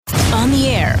on the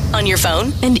air, on your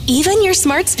phone, and even your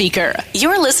smart speaker.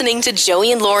 You're listening to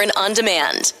Joey and Lauren On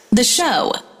Demand. The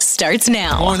show starts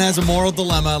now. Lauren has a moral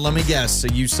dilemma. Let me guess. So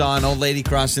you saw an old lady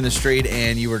crossing the street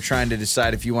and you were trying to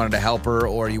decide if you wanted to help her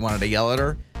or you wanted to yell at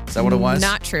her? Is that what it was?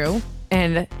 Not true.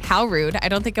 And how rude. I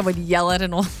don't think I would yell at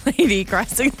an old lady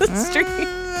crossing the street.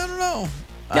 I don't know.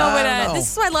 No, but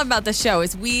this is what I love about the show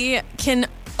is we can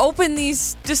open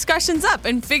these discussions up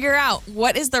and figure out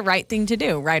what is the right thing to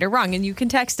do, right or wrong. And you can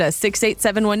text us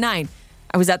 68719.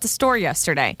 I was at the store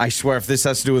yesterday. I swear, if this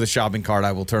has to do with a shopping cart,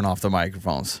 I will turn off the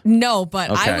microphones. No, but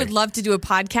Okay. I would love to do a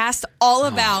podcast all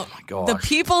about the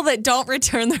people that don't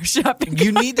return their shopping carts.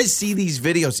 You need to see these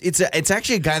videos. It's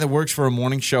actually a guy that works for a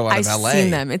morning show out of I've LA.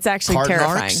 seen them. It's actually Cart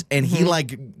terrifying. narcs, and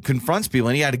he confronts people,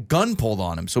 and he had a gun pulled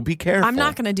on him. So be careful. I'm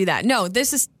not going to do that. No,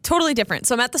 this is totally different.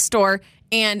 So I'm at the store,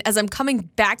 and as I'm coming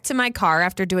back to my car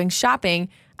after doing shopping,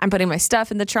 I'm putting my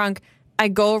stuff in the trunk. I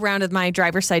go around at my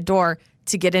driver's side door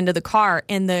to get into the car,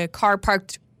 and the car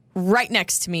parked right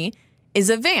next to me is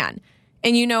a van.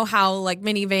 And you know how like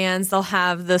minivans, they'll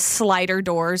have the slider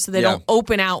doors, so they don't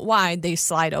open out wide, they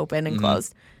slide open and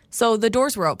closed. So the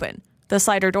doors were open, the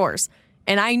slider doors.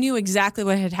 And I knew exactly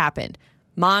what had happened.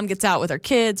 Mom gets out with her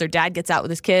kids, or dad gets out with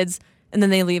his kids, and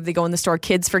then they leave, they go in the store.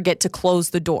 Kids forget to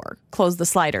close the door, close the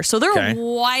slider. So they're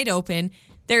wide open.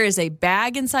 There is a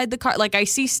bag inside the car. Like I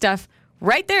see stuff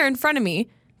right there in front of me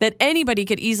that anybody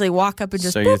could easily walk up and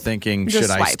just. So you're thinking,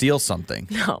 should I steal something?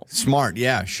 No. Smart,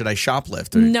 yeah. Should I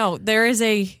shoplift? No, there is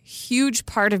a huge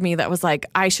part of me that was like,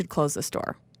 I should close this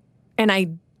door. And I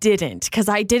didn't, because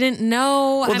I didn't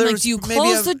know. Well, I'm like, do you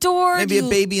close the door? Maybe a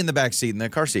baby in the back seat, in the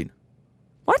car seat.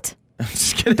 What? I'm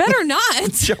just kidding. Better not.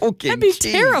 I'm joking. That'd be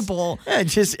Jeez. terrible. Yeah,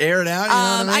 just air it out. You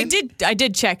know what I mean? I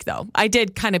did check though. I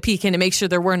did kind of peek in to make sure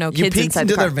there were no kids peeked inside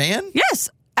into the car. their van?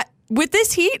 Yes. With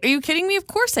this heat, are you kidding me? Of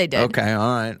course I did. Okay,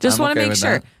 all right. Just want to make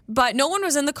sure. That. But no one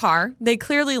was in the car. They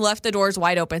clearly left the doors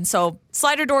wide open. So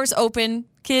slider doors open,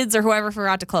 kids or whoever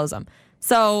forgot to close them.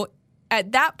 So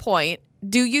at that point,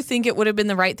 do you think it would have been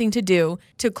the right thing to do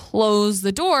to close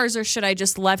the doors, or should I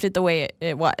just left it the way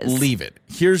it was? Leave it.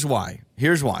 Here's why.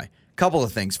 Couple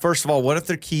of things. First of all, what if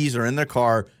their keys are in their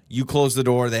car, you close the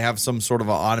door, they have some sort of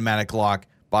an automatic lock,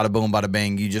 bada boom, bada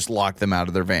bang, you just lock them out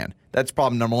of their van. That's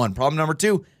problem number one. Problem number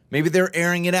two, maybe they're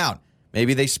airing it out.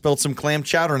 Maybe they spilled some clam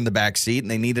chowder in the back seat and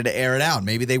they needed to air it out.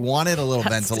 Maybe they wanted a little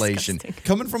ventilation. Disgusting.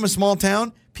 Coming from a small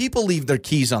town, people leave their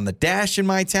keys on the dash in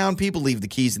my town. People leave the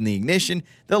keys in the ignition.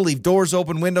 They'll leave doors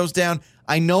open, windows down.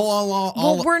 I know all.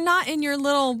 Well, we're not in your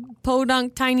little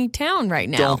podunk tiny town right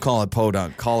now. Don't call it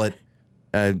podunk. Call it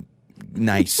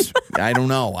nice. I don't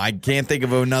know. I can't think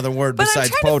of another word besides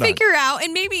podunk. But I'm trying to figure out,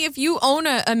 and maybe if you own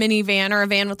a minivan or a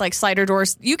van with like slider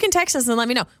doors, you can text us and let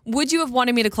me know. Would you have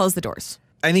wanted me to close the doors?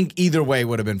 I think either way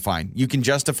would have been fine. You can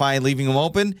justify leaving them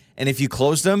open, and if you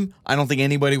close them, I don't think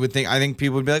anybody would think. I think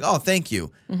people would be like, "Oh, thank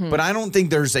you," but I don't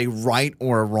think there's a right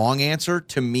or a wrong answer.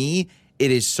 To me,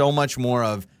 it is so much more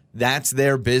of that's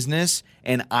their business,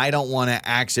 and I don't want to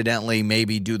accidentally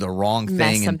maybe do the wrong thing,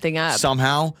 mess something up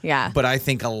somehow. Yeah. But I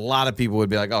think a lot of people would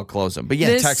be like, "Oh, close them." But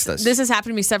yeah, text us. This has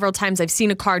happened to me several times. I've seen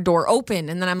a car door open,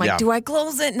 and then I'm like, Yeah. do I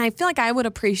close it? And I feel like I would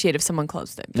appreciate if someone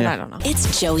closed it, but I don't know.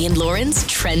 It's Joey and Lauren's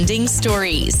trending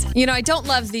stories. You know, I don't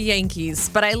love the Yankees,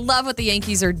 but I love what the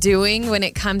Yankees are doing when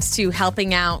it comes to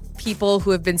helping out people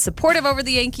who have been supportive over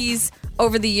the Yankees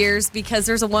over the years, because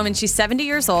there's a woman, she's 70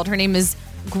 years old. Her name is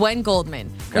Gwen Goldman.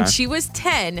 When she was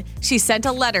 10, she sent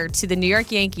a letter to the New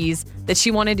York Yankees that she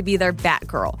wanted to be their bat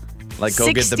girl. Like,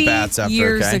 go get the bats after, 60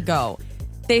 years okay? ago.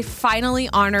 They finally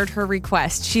honored her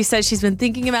request. She says she's been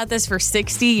thinking about this for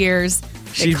 60 years.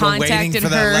 She's been waiting for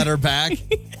that letter back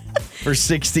for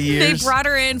 60 years. They brought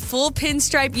her in full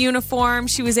pinstripe uniform.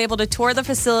 She was able to tour the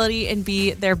facility and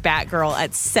be their Batgirl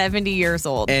at 70 years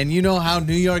old. And you know how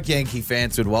New York Yankee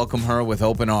fans would welcome her with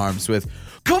open arms with,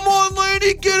 "Come on,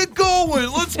 lady, get it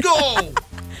going. Let's go."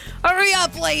 Hurry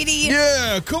up, lady.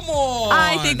 Yeah, come on.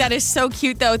 I think that is so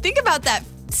cute, though. Think about that.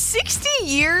 60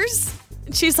 years?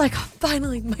 She's like, oh,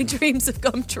 finally, my dreams have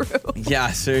come true.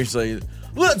 Yeah, seriously.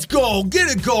 Let's go. Get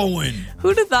it going.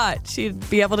 Who'd have thought she'd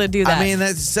be able to do that? I mean,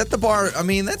 that's set the bar. I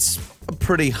mean, that's a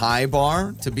pretty high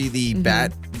bar to be the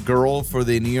bat girl for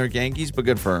the New York Yankees, but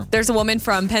good for her. There's a woman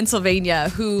from Pennsylvania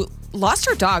who lost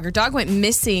her dog. Her dog went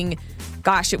missing.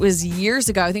 Gosh, it was years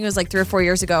ago. I think it was like 3 or 4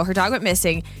 years ago. Her dog went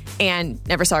missing and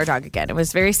never saw her dog again. It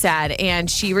was very sad. And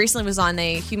she recently was on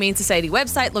the Humane Society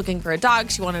website looking for a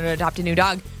dog. She wanted to adopt a new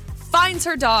dog. Finds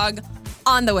her dog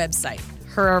on the website.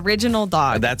 Her original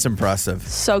dog. That's impressive.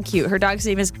 So cute. Her dog's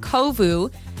name is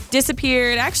Kovu.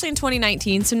 Disappeared actually in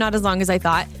 2019, so not as long as I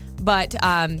thought. But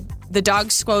the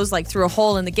dog goes like through a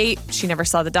hole in the gate. She never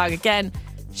saw the dog again.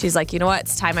 She's like, you know what?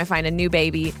 It's time I find a new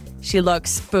baby. She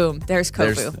looks, boom, there's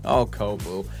Kobu.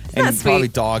 Kobu. And That's probably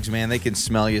sweet. dogs, man, they can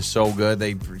smell you so good.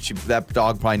 That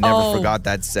dog probably never forgot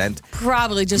that scent.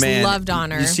 Probably just loved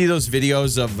on her. You see those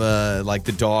videos of like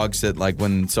the dogs that like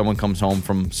when someone comes home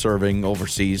from serving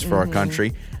overseas for our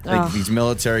country, like these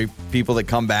military people that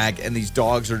come back and these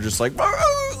dogs are just like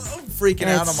freaking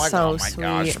out. I'm like, so oh my sweet.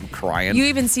 gosh, I'm crying. You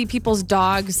even see people's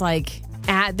dogs like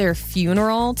at their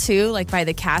funeral too, like by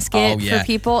the casket for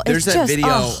people. There's it's that just,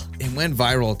 video. It went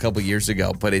viral a couple years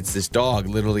ago, but it's this dog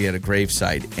literally at a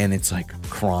gravesite, and it's like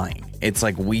crying. It's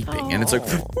like weeping, and it's like,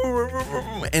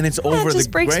 and it's over that just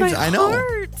the breaks graves. my I know.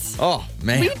 heart. Oh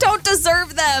man, We don't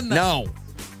deserve them. no.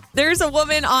 There's a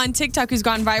woman on TikTok who's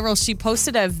gone viral. She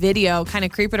posted a video kind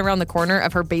of creeping around the corner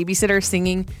of her babysitter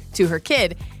singing to her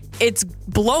kid. It's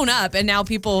blown up, and now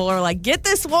people are like, get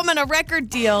this woman a record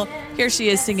deal. Here she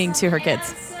is singing to her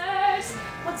kids.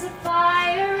 What's a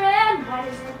fire and what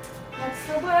is it? What's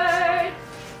the word?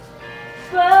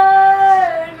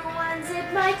 Burn. When's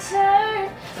it my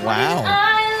turn? Wow.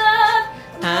 I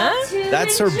love Huh?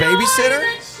 That's her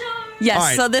babysitter? Yes, All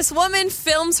right. so this woman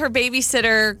films her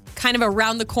babysitter kind of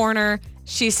around the corner.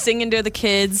 She's singing to the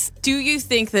kids. Do you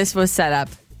think this was set up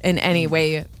in any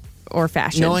way or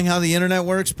fashion? Knowing how the internet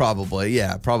works, probably.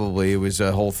 Yeah, probably. It was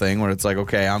a whole thing where it's like,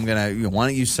 okay, why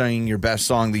don't you sing your best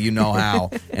song that you know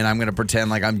how, and I'm going to pretend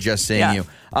like I'm just singing you.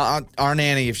 Our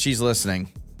nanny, if she's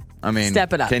listening, I mean,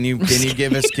 Step it up. Can you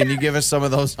give us some of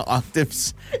those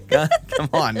octaves? Come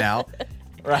on now.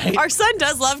 Right? Our son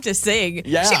does love to sing.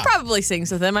 Yeah. She probably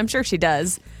sings with him. I'm sure she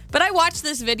does. But I watched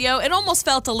this video. It almost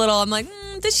felt a little, I'm like,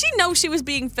 did she know she was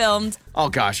being filmed? Oh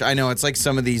gosh, I know. It's like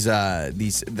some of these I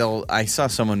saw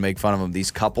someone make fun of them, these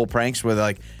couple pranks where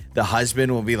like the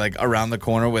husband will be like around the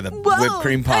corner with a whipped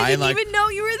cream pie. I didn't like, even know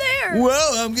you were there.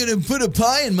 whoa, I'm going to put a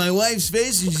pie in my wife's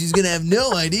face and she's going to have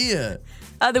no idea.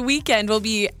 The Weeknd will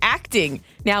be acting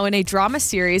now in a drama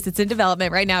series that's in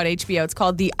development right now at HBO. It's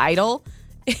called The Idol.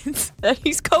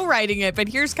 He's co-writing it, but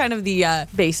here's kind of the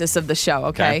basis of the show,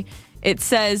 okay? It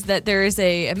says that there is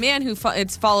a man who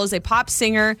follows a pop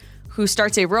singer who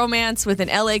starts a romance with an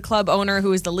LA club owner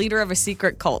who is the leader of a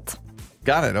secret cult.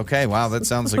 Got it. Okay. Wow. That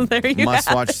sounds like There you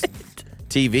must-watch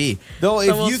TV. Though,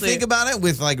 if we'll you see. think about it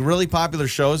with like really popular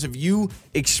shows, if you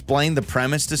explain the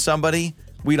premise to somebody,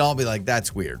 we'd all be like,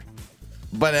 that's weird.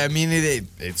 But I mean,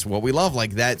 it's what we love.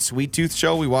 Like that Sweet Tooth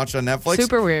show we watched on Netflix.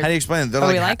 Super weird. How do you explain it? They're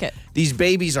We like it. These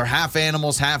babies are half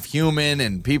animals, half human,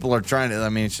 and people are trying to, I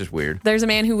mean, it's just weird. There's a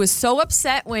man who was so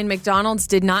upset when McDonald's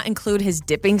did not include his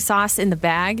dipping sauce in the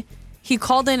bag. He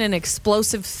called in an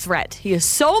explosive threat. He is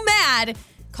so mad,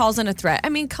 calls in a threat. I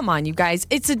mean, come on, you guys.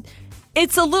 It's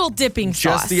a little dipping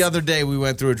sauce. Just the other day, we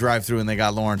went through a drive-thru and they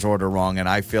got Lauren's order wrong, and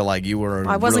I feel like you were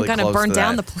I wasn't really gonna close burn to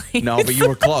down that. the place. No, but you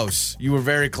were close. You were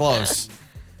very close.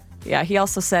 Yeah, he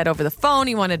also said over the phone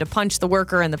he wanted to punch the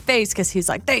worker in the face because he's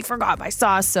like, they forgot my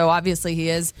sauce. So obviously he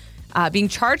is being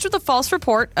charged with a false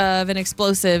report of an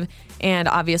explosive, and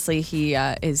obviously he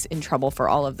is in trouble for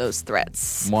all of those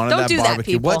threats. Wanted Don't that do barbecue. that,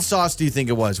 people. What sauce do you think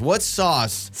it was? What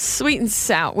sauce? Sweet and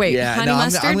sour. Wait, Yeah, honey no,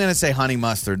 mustard? I'm going to say honey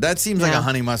mustard. That seems like Yeah. a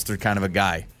honey mustard kind of a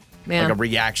guy. Man. Like a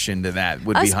reaction to that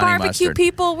would Us be honey barbecue mustard.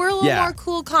 people, we're a little Yeah. more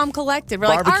cool, calm, collected. We're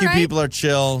like, Barbecue all right. people are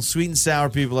chill. Sweet and sour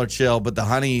people are chill, but the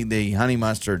honey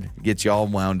mustard gets you all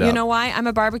wound up. You know why? I'm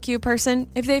a barbecue person.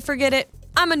 If they forget it,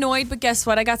 I'm annoyed, but guess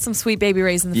what? I got some Sweet Baby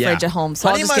Ray's in the fridge at home, so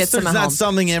honey I'll just get some mustard's at not home.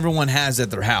 something everyone has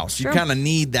at their house. You True. kind of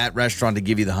need that restaurant to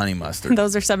give you the honey mustard.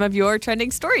 Those are some of your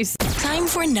trending stories. Time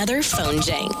for another Phone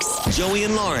Jenks. Joey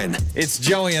and Lauren. It's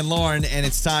Joey and Lauren, and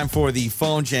it's time for the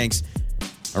Phone Jenks.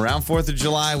 Around 4th of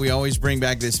July, we always bring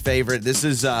back this favorite. This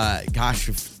is,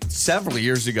 several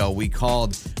years ago, we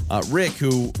called Rick,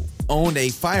 who owned a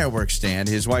fireworks stand.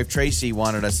 His wife, Tracy,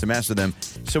 wanted us to mess with him.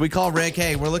 So we called Rick,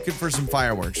 hey, we're looking for some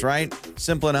fireworks, right?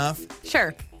 Simple enough.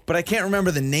 Sure. But I can't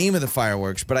remember the name of the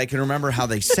fireworks, but I can remember how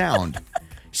they sound.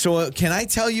 So can I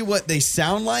tell you what they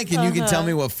sound like, and you can tell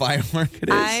me what firework it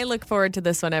is? I look forward to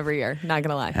this one every year. Not going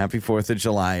to lie. Happy 4th of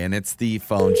July, and it's the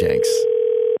Phone Jenks.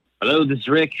 Hello, this is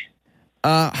Rick.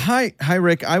 Hi,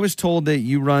 Rick. I was told that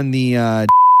you run the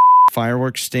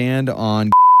fireworks stand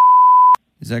on.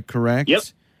 Is that correct? Yep.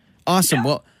 Awesome. Yeah.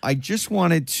 Well, I just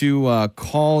wanted to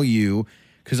call you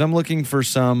because I'm looking for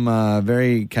some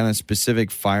very kind of specific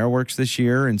fireworks this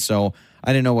year, and so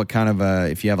I didn't know what kind of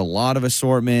if you have a lot of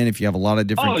assortment, if you have a lot of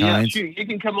different kinds. Yeah, sure. You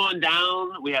can come on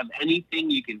down. We have anything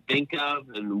you can think of,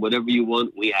 and whatever you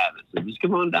want, we have it. So just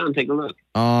come on down and take a look.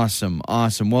 Awesome.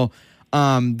 Well.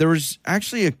 There was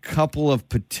actually a couple of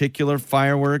particular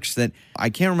fireworks that I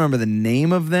can't remember the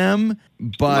name of them,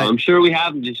 but I'm sure we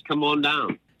have them. Just come on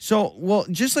down. so, well,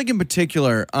 just like in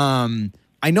particular,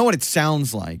 I know what it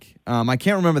sounds like. I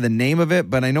can't remember the name of it,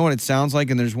 but I know what it sounds like.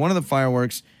 And there's one of the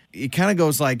fireworks. It kind of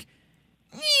goes like.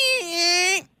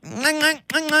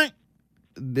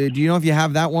 Do you know if you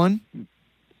have that one?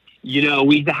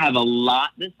 We have a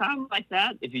lot that sound like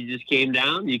that. If you just came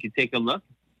down, you could take a look.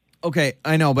 Okay,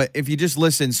 I know, but if you just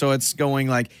listen, so it's going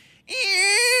like.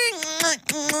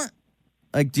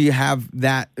 Like, do you have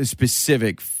that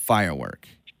specific firework?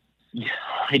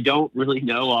 I don't really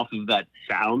know off of that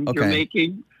sound you're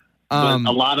making, but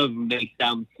a lot of them they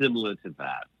sound similar to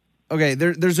that. Okay,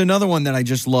 there's another one that I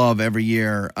just love every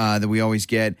year that we always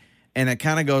get, and it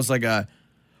kind of goes like a.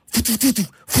 Do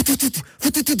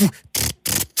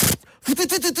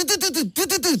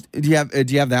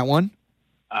you have that one?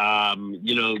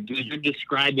 You're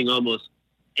describing almost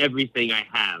everything I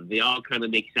have. They all kind of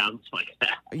make sounds like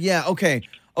that. Yeah, okay.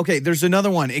 There's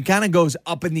another one. It kind of goes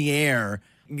up in the air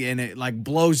and it like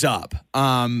blows up.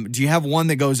 Do you have one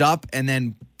that goes up and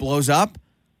then blows up?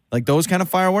 Like those kind of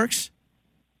fireworks?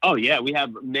 Oh yeah, we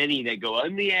have many that go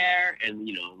in the air and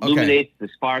illuminates the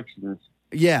sparks.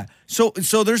 Yeah. So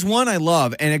there's one I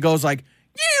love and it goes like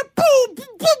boo boo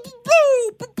boo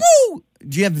boo boo boo.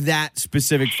 Do you have that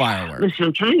specific firework? Listen,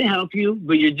 I'm trying to help you,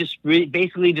 but you're just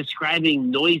basically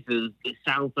describing noises. It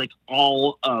sounds like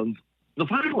all of the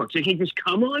fireworks. Okay, just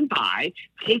come on by,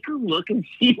 take a look, and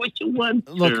see what you want.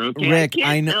 Look, sir, okay? Rick, I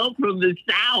can't know. tell from the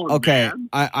sound. Okay, man.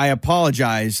 I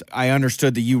apologize. I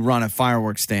understood that you run a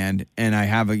fireworks stand, and I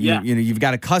have you've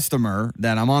got a customer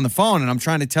that I'm on the phone, and I'm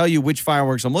trying to tell you which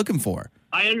fireworks I'm looking for.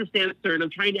 I understand, sir, and I'm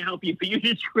trying to help you, but you're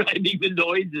describing the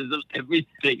noises of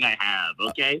everything I have,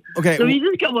 okay? Okay. So you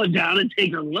just come on down and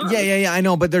take a look. Yeah, I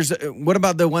know, but there's what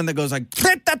about the one that goes like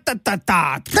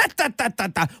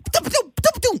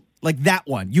like that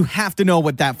one? You have to know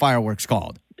what that firework's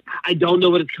called. I don't know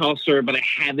what it's called, sir, but I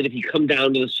have it. If you come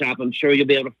down to the shop, I'm sure you'll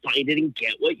be able to find it and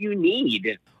get what you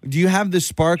need. Do you have the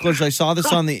sparklers? I saw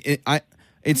this on the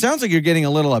It sounds like you're getting a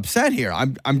little upset here.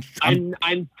 I'm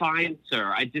fine,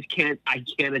 sir. I can't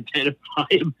identify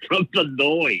him from the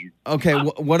noise. Okay,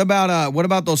 what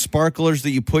about those sparklers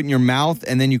that you put in your mouth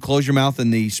and then you close your mouth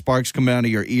and the sparks come out of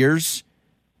your ears?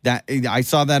 That I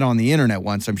saw that on the internet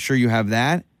once. I'm sure you have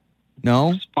that.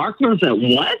 No? Sparklers that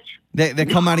what? They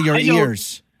come out of your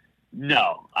ears.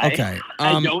 No. Okay.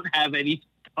 I don't have any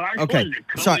sparklers that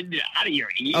come out of your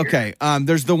ears. Okay.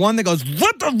 There's the one that goes.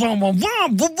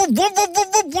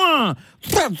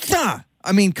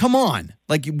 I mean, come on.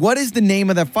 Like, what is the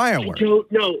name of that firework? I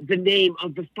don't know the name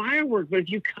of the firework, but if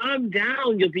you come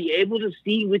down, you'll be able to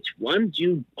see which ones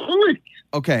you want.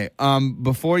 Okay.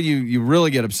 Before you really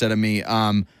get upset at me.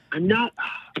 I'm not.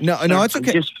 No, it's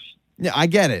okay. Yeah, I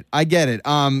get it.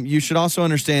 You should also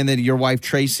understand that your wife,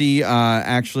 Tracy,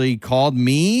 actually called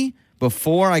me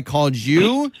before I called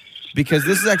you because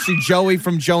this is actually Joey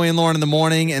from Joey and Lauren in the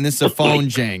Morning, and this is a Phone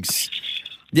Jenks.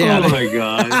 Yeah. Oh, my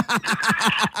God.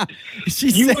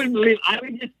 Wouldn't believe. I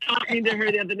was just talking to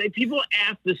her the other night. People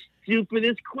ask the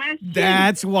stupidest questions.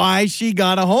 That's why she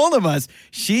got a hold of us.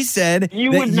 She said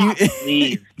you would not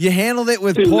believe. You handled it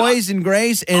with poise and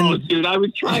grace. And oh, dude, I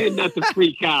was trying not to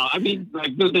freak out. I mean,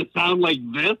 like, does it sound like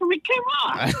this? I mean, come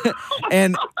on.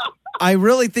 And I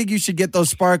really think you should get those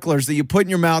sparklers that you put in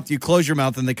your mouth, you close your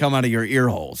mouth, and they come out of your ear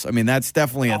holes. I mean, that's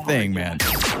definitely a thing, man.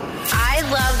 I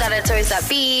love that it's always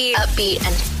upbeat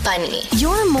and funny.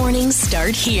 Your mornings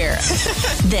start here.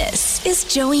 This is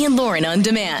Joey and Lauren on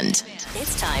Demand.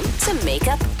 It's time to make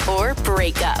up or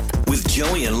break up with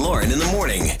Joey and Lauren in the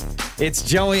morning. It's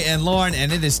Joey and Lauren,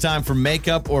 and it is time for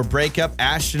Makeup or Breakup.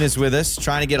 Ashton is with us,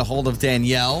 trying to get a hold of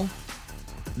Danielle.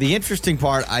 The interesting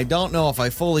part, I don't know if I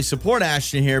fully support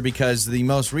Ashton here because the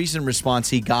most recent response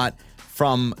he got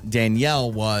from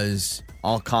Danielle was,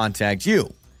 I'll contact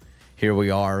you. Here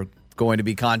we are going to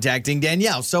be contacting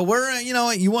Danielle. So we're,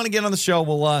 you want to get on the show,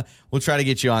 we'll try to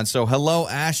get you on. So hello,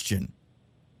 Ashton.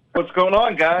 What's going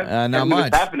on, guys? Not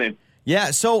much. What's happening?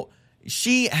 Yeah, so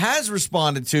she has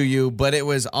responded to you, but it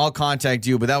was, I'll contact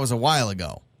you, but that was a while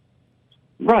ago.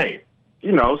 Right.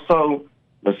 So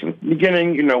listen,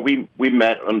 beginning, we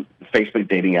met on the Facebook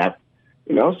dating app,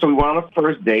 so we went on a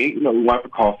first date, we went for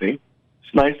coffee.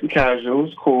 It's nice and casual,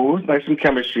 it's cool, it's nice and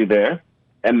chemistry there.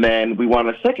 And then we went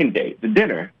on a second date, the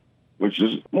dinner, which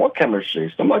is more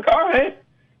chemistry. So I'm like, all right,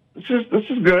 this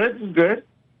is good.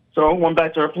 So I went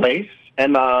back to her place,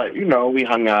 and, we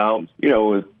hung out.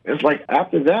 It's like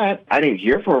after that, I didn't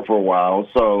hear from her for a while.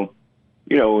 So,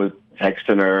 was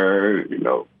texting her,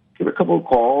 get a couple of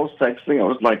calls, texting. I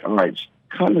was like, all right, she's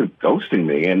kind of ghosting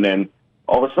me. And then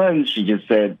all of a sudden, she just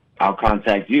said, I'll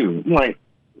contact you. I'm like,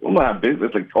 well, my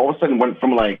business. Like, all of a sudden went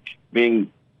from,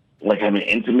 being, having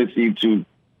intimacy to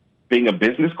being a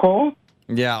business call.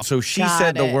 Yeah. So she Got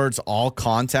said the it. words "I'll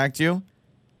contact you."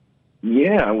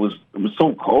 Yeah, it was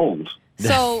so cold.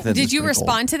 So That did is you pretty cool.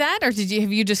 respond to that, or have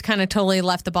you just kind of totally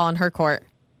left the ball in her court?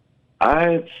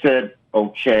 I said,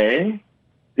 okay.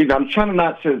 I'm trying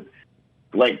not to,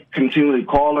 continually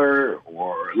call her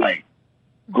or,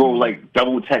 go,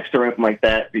 double text her or anything like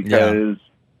that because,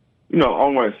 I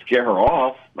don't want to scare her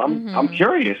off. I'm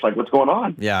curious, what's going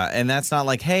on? Yeah, and that's not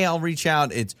like, hey, I'll reach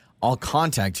out. It's I'll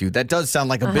contact you. That does sound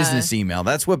like a business email.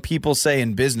 That's what people say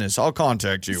in business. I'll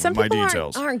contact you Some with my people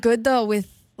details. aren't good, though, with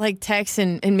texts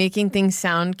and making things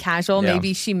sound casual. Yeah.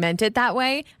 Maybe she meant it that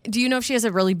way. Do you know if she has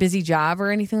a really busy job or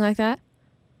anything like that?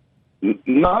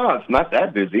 No, it's not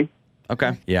that busy.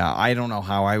 Okay. Yeah, I don't know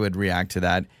how I would react to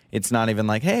that. It's not even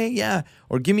like, hey, yeah,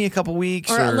 or give me a couple weeks.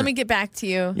 Or let me get back to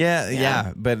you.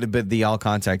 Yeah. But I'll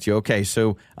contact you. Okay,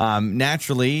 so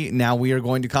naturally, now we are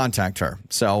going to contact her.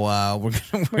 So we're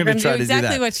going to try to do exactly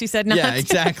that. what she said not Yeah, to.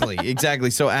 exactly.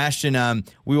 So Ashton,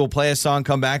 we will play a song,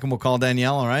 come back, and we'll call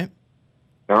Danielle, all right?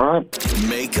 All right.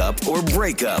 Make up or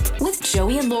break up. With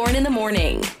Joey and Lauren in the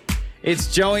morning.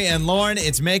 It's Joey and Lauren.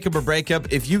 It's makeup or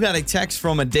breakup. If you got a text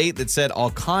from a date that said,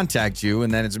 I'll contact you,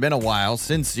 and then it's been a while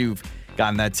since you've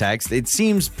gotten that text, it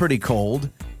seems pretty cold,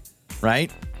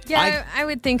 right? Yeah, I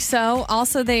would think so.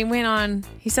 Also, they went on,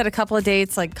 he said a couple of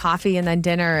dates, like coffee and then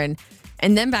dinner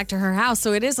and then back to her house.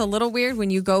 So it is a little weird when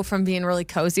you go from being really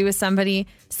cozy with somebody,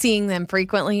 seeing them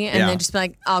frequently, and then just be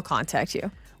like, I'll contact you.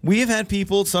 We have had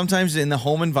people sometimes in the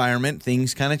home environment,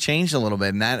 things kind of change a little bit,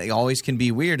 and that always can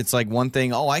be weird. It's like one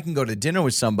thing, I can go to dinner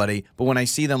with somebody, but when I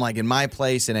see them like in my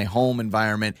place in a home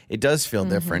environment, it does feel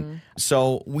different.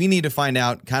 So we need to find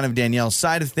out kind of Danielle's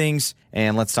side of things,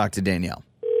 and let's talk to Danielle.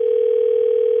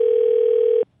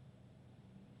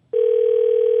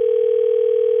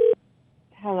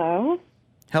 Hello?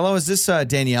 Hello, is this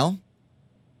Danielle?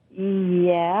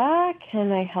 Yeah,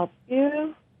 can I help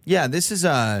you? Yeah, this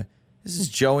is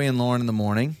Joey and Lauren in the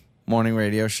morning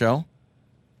radio show.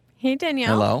 Hey,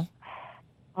 Danielle. Hello.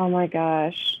 Oh my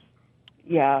gosh.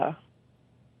 Yeah.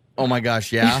 Oh my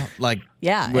gosh, yeah? Like,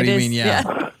 Yeah. what it do you is, mean,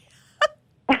 yeah?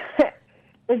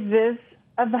 Is this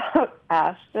about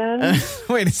Ashton?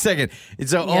 Wait a second.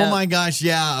 It's oh Yeah. my gosh,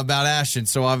 yeah, about Ashton.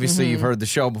 So obviously you've heard the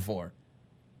show before.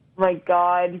 My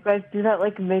God, you guys do that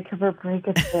makeup or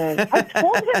breakup thing. I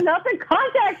told him not to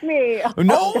contact me.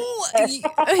 No.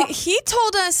 He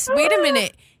told us, wait a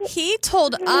minute. He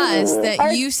told us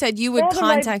that you said you would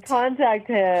contact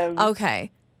him.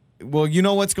 Okay. Well, you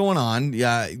know what's going on.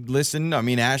 Yeah, listen, I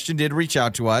mean, Ashton did reach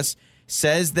out to us,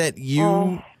 says that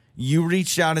you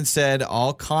reached out and said,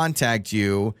 I'll contact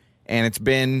you, and it's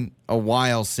been a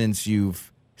while since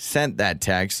you've sent that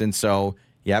text, and so,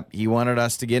 yep, he wanted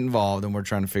us to get involved, and we're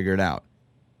trying to figure it out.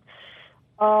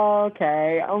 Oh,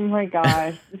 okay. Oh my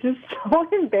gosh. This is so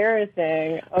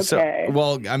embarrassing. Okay. So,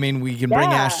 well, I mean, we can bring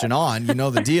Ashton on. You know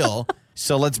the deal.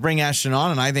 So let's bring Ashton on,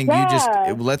 and I think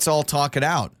let's all talk it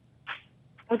out.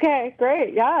 Okay,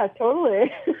 great. Yeah, totally.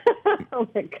 Oh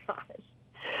my gosh.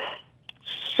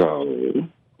 So,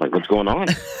 what's going on?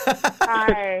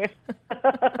 Hi.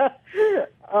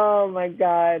 Oh my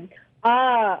God.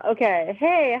 Okay.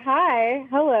 Hey, hi.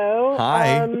 Hello.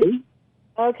 Hi.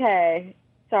 Okay.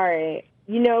 Sorry.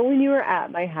 You know, when you were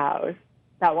at my house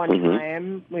that one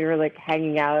time, we were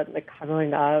hanging out,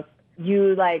 cuddling up,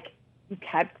 you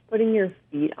kept putting your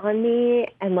feet on me,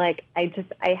 and I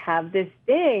have this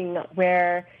thing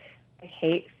where I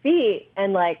hate feet,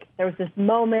 and there was this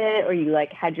moment where you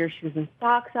had your shoes and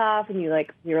socks off, and you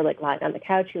we were lying on the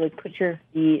couch, you put your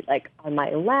feet on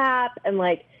my lap, and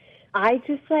I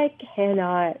just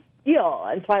cannot feel,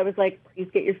 and so I was please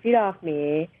get your feet off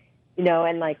me, you know,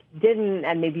 and didn't,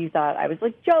 and maybe you thought I was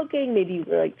joking, maybe you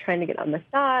were trying to get a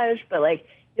massage, but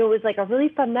it was a really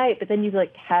fun night, but then you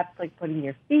kept putting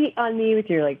your feet on me with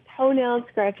your toenails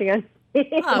scratching on me.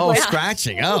 Oh,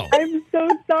 scratching. Oh. I'm so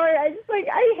sorry. I just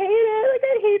I hate it.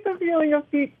 I hate the feeling of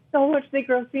feet so much. They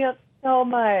gross me up so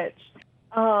much.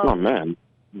 Oh man.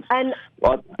 And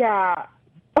yeah.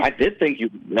 I did think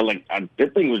I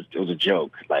did think it was a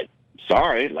joke.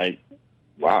 Sorry.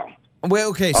 Wow. Well,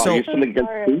 okay, so you're sitting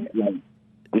against feet?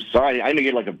 I'm sorry. I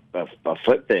didn't get a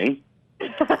foot thing.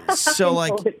 So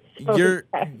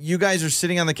you guys are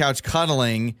sitting on the couch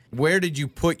cuddling. Where did you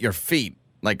put your feet?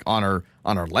 On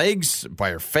her legs, by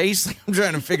her face? I'm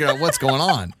trying to figure out what's going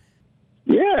on.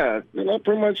 Yeah,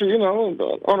 pretty much,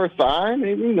 on her thigh,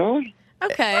 maybe,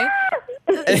 Okay.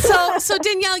 So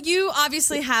Danielle, you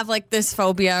obviously have this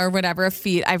phobia or whatever of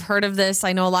feet. I've heard of this.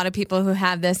 I know a lot of people who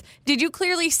have this. Did you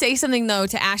clearly say something though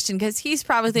to Ashton? Because he's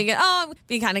probably thinking,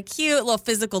 being kind of cute, a little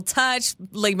physical touch,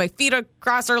 lay my feet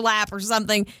across her lap or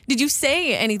something. Did you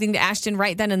say anything to Ashton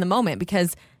right then in the moment?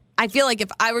 Because I feel like if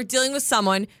I were dealing with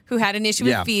someone who had an issue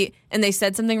with feet and they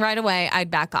said something right away, I'd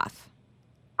back off.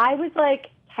 I was like,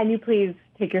 can you please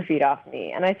take your feet off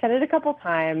me? And I said it a couple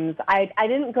times. I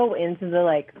didn't go into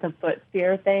the foot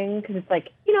fear thing because it's like,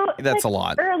 that's a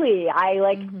lot. Early. I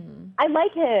like him.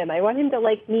 I want him to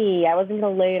like me. I wasn't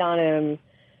going to lay it on him.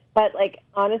 But like,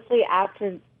 honestly,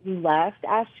 after you left,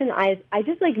 Ashton, I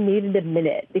just like needed a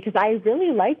minute because I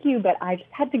really like you, but I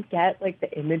just had to get like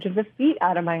the image of the feet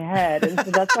out of my head. And so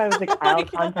that's why I was like, I'll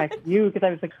contact you because I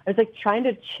was like trying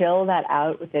to chill that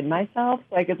out within myself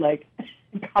so I could like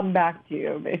come back to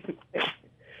you, basically.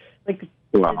 Like,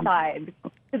 decide.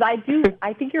 Because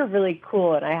I think you're really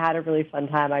cool, and I had a really fun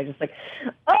time. I just like,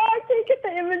 I can't get the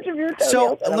image of your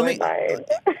toenails out of my mind.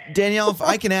 Danielle, if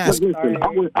I can ask.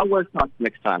 I'll wear socks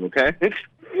next time, okay?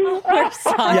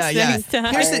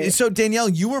 So, Danielle,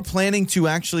 you were planning to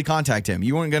actually contact him.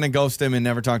 You weren't going to ghost him and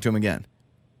never talk to him again.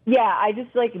 Yeah, I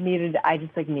just needed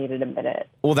a minute.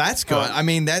 Well, that's good. I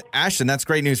mean, Ashton, that's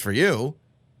great news for you.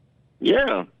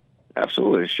 Yeah,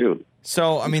 absolutely. Shoot.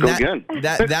 So, I mean,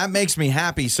 that makes me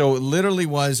happy. So it literally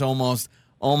was almost,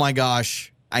 oh my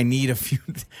gosh, I need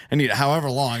however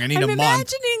long. I need a month. I'm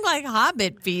imagining like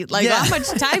Hobbit feet. Like, how much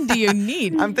time do you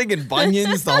need? I'm thinking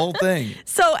bunions, the whole thing.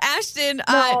 So, Ashton,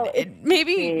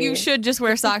 maybe you should just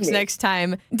wear socks next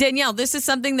time. Danielle, this is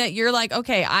something that you're like,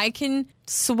 okay, I can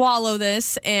swallow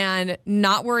this and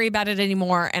not worry about it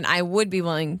anymore. And I would be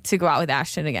willing to go out with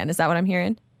Ashton again. Is that what I'm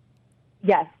hearing?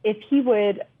 Yes, if he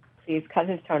would please cut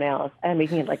his toenails and we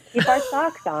can like keep our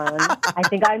socks on, I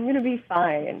think I'm going to be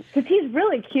fine. Because he's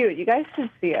really cute. You guys should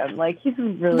see him. Like, he's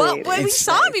really... Well, we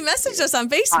saw him. He messaged us on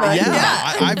Facebook.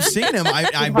 I've seen him.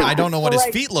 I don't know what his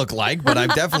feet look like, but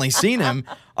I've definitely seen him.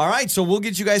 All right, so we'll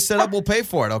get you guys set up. We'll pay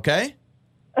for it, okay?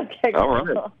 Okay, all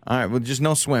right. All right, well, just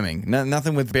no swimming.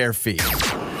 Nothing with bare feet.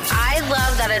 I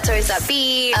love that it's always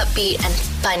upbeat and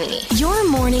funny. Your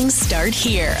mornings start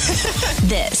here.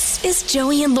 This is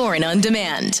Joey and Lauren on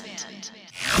Demand.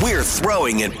 We're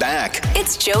throwing it back.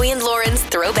 It's Joey and Lauren's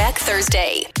Throwback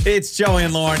Thursday. It's Joey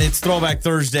and Lauren. It's Throwback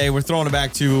Thursday. We're throwing it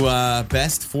back to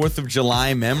best 4th of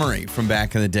July memory from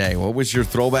back in the day. What was your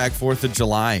throwback 4th of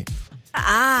July?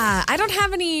 I don't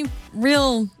have any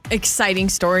real exciting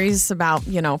stories about,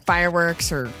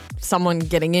 fireworks or someone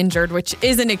getting injured, which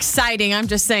isn't exciting. I'm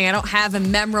just saying I don't have a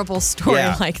memorable story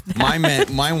like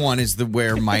that. My one is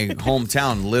where my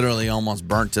hometown literally almost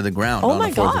burnt to the ground on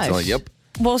the 4th of July. Yep.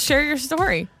 Well, share your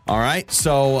story. All right.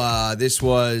 So this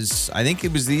was, I think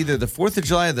it was either the 4th of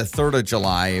July or the 3rd of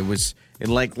July.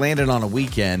 It landed on a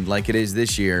weekend like it is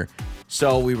this year.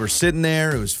 So we were sitting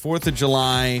there. It was 4th of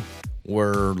July.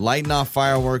 We're lighting off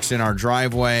fireworks in our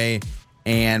driveway.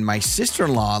 And my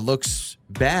sister-in-law looks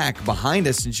back behind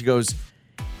us and she goes,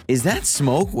 is that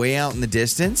smoke way out in the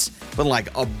distance? But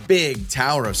like a big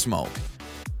tower of smoke.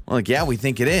 We're like, yeah, we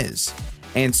think it is.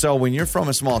 And so when you're from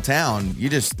a small town, you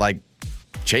just like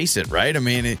chase it, right? I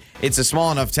mean, it's a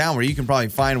small enough town where you can probably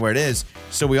find where it is.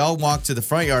 So we all walk to the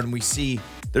front yard and we see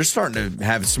they're starting to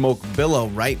have smoke billow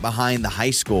right behind the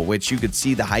high school, which you could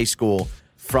see the high school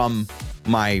from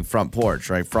my front porch,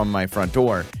 right? From my front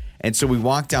door. And so we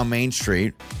walk down Main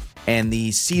Street and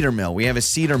the cedar mill. We have a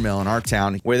cedar mill in our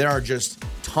town where there are just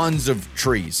tons of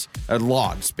trees,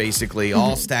 logs, basically,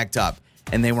 all stacked up,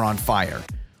 and they were on fire.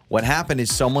 What happened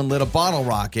is someone lit a bottle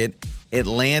rocket. It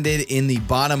landed in the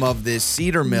bottom of this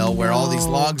cedar mill where all these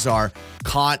logs are,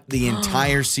 caught the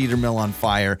entire cedar mill on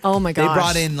fire. Oh, my gosh. They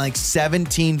brought in like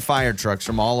 17 fire trucks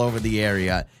from all over the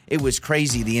area. It was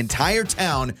crazy. The entire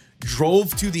town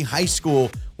drove to the high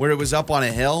school where it was up on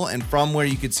a hill, and from where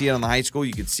you could see it on the high school,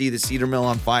 you could see the cedar mill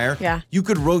on fire. Yeah. You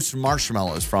could roast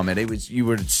marshmallows from it. You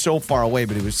were so far away,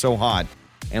 but it was so hot,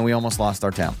 and we almost lost our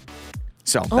town.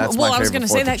 So that's my favorite 4th of July memory. I was going to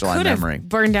say that could have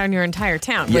burned down your entire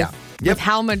town. Yeah. With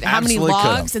how many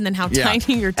logs and then how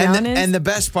tiny your town is. And the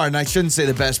best part, and I shouldn't say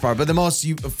the best part, but the most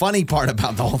funny part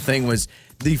about the whole thing was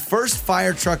the first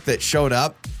fire truck that showed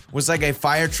up was like a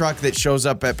fire truck that shows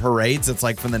up at parades. It's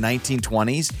like from the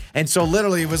 1920s. And so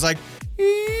literally it was like,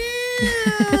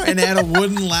 and it had a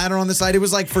wooden ladder on the side. It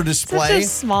was like for display. Such a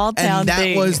small town And that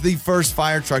thing. was the first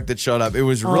fire truck that showed up. It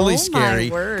was really scary.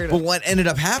 My word. But what ended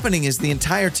up happening is the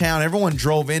entire town, everyone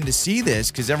drove in to see this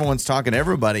because everyone's talking to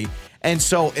everybody. And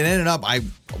so it ended up, I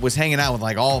was hanging out with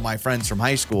like all of my friends from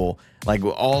high school, like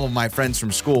all of my friends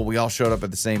from school. We all showed up at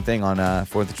the same thing on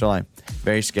 4th of July.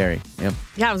 Very scary. Yep.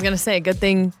 Yeah, I was going to say, good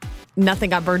thing nothing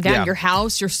got burned down. Yeah. Your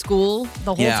house, your school,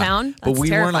 the whole town. But we weren't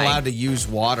terrifying. allowed to use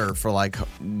water for like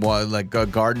a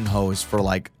garden hose for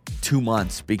like 2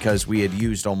 months because we had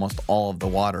used almost all of the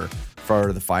water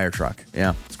for the fire truck.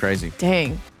 Yeah, it's crazy.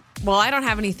 Dang. Well, I don't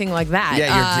have anything like that.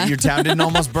 Yeah, your town didn't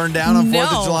almost burn down on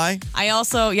 4th of July? I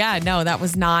also, that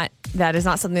is not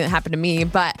something that happened to me.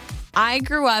 But I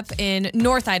grew up in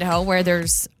North Idaho where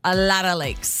there's a lot of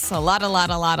lakes, a lot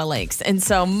of lakes. And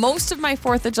so most of my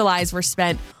 4th of Julys were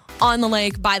spent on the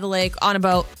lake, by the lake, on a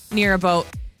boat, near a boat.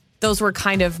 Those were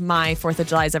kind of my 4th of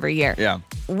Julys every year. Yeah.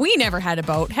 We never had a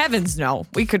boat. Heavens no.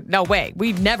 No way.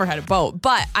 We never had a boat.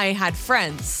 But I had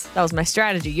friends. That was my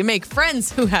strategy. You make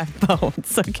friends who have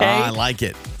boats, okay? I like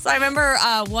it. So I remember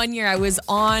one year I was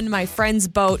on my friend's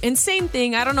boat. And same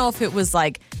thing. I don't know if it was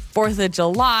like 4th of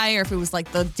July or if it was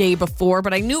like the day before.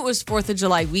 But I knew it was 4th of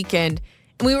July weekend.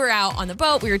 And we were out on the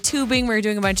boat. We were tubing. We were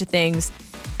doing a bunch of things.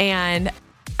 And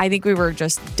I think we were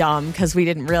just dumb because we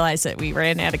didn't realize that we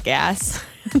ran out of gas.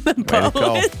 The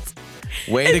boat.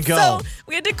 Way to go. So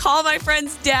we had to call my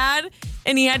friend's dad,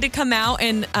 and he had to come out,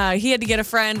 and he had to get a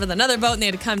friend with another boat, and they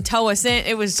had to come tow us in.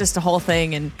 It was just a whole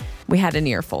thing, and we had an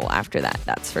earful after that,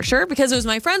 that's for sure, because it was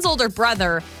my friend's older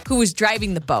brother who was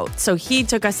driving the boat. So he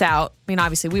took us out. I mean,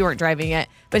 obviously, we weren't driving it,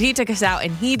 but he took us out,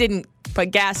 and he didn't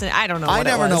put gas in it. I don't know what I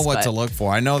never it was, know what to look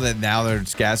for. I know that now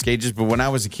there's gas gauges, but when I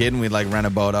was a kid and we'd like rent a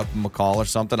boat up in McCall or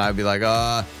something, I'd be like,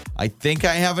 I think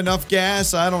I have enough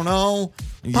gas. I don't know.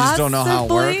 You just don't know how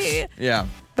it works. Yeah.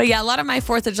 But yeah, a lot of my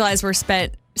 4th of Julys were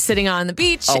spent sitting on the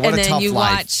beach, what and a then tough you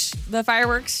life. watch the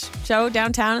fireworks show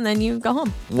downtown, and then you go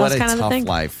home. What That's a kind of the tough thing.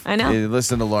 life. I know.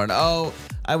 Listen to Lauren. Oh,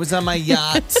 I was on my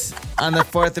yacht on the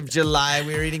 4th of July.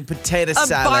 We were eating potato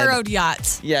salad. A borrowed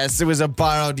yacht. Yes, it was a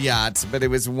borrowed yacht, but it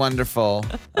was wonderful.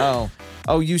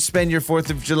 Oh, you spend your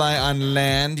 4th of July on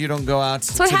land. You don't go out to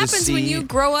the sea. So what happens when you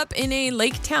grow up in a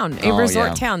lake town, a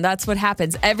resort town. That's what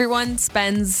happens. Everyone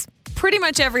spends pretty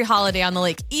much every holiday on the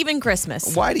lake, even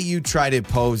Christmas. Why do you try to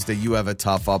pose that you have a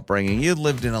tough upbringing? You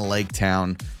lived in a lake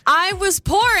town. I was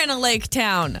poor in a lake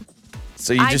town.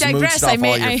 So you just mooched off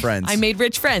all your friends. I made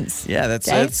rich friends. Yeah,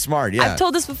 that's smart. Yeah. I've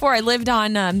told this before. I lived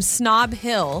on Snob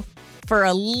Hill for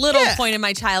a little point in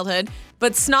my childhood.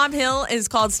 But Snob Hill is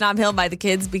called Snob Hill by the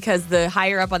kids because the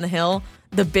higher up on the hill,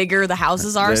 the bigger the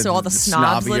houses are, so all the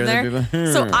snobs live there.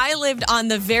 So I lived on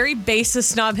the very base of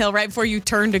Snob Hill right before you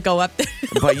turn to go up there.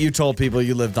 But you told people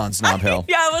you lived on Snob Hill.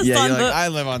 I was on I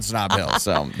live on Snob Hill,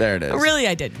 so there it is. Really,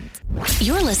 I didn't.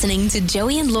 You're listening to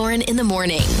Joey and Lauren in the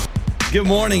morning. Good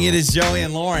morning. It is Joey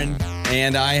and Lauren,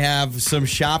 and I have some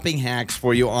shopping hacks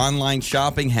for you, online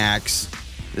shopping hacks.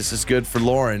 This is good for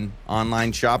Lauren,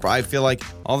 online shopper. I feel like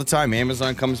all the time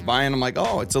Amazon comes by and I'm like,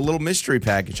 oh, it's a little mystery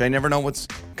package. I never know what's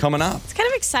coming up. It's kind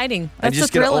of exciting. I That's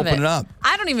just the thrill gotta of open it up.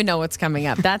 I don't even know what's coming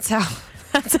up. That's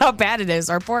how bad it is.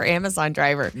 Our poor Amazon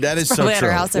driver. That is so probably true.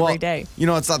 At our house every day. You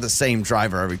know, it's not the same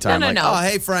driver every time. No. Oh,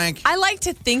 hey, Frank. I like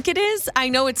to think it is. I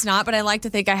know it's not, but I like to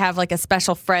think I have like a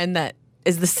special friend that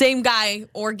is the same guy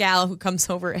or gal who comes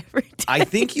over every day. I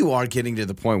think you are getting to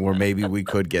the point where maybe we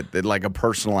could get like a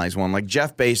personalized one. Like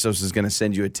Jeff Bezos is going to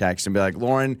send you a text and be like,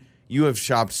 Lauren, you have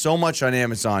shopped so much on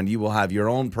Amazon, you will have your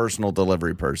own personal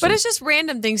delivery person. But it's just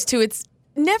random things too. It's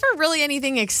never really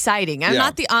anything exciting. I'm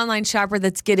not the online shopper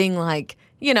that's getting like,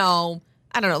 I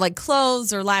don't know, like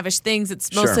clothes or lavish things.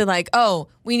 It's mostly like, oh,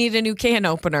 we need a new can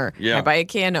opener. Yeah. I buy a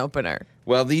can opener.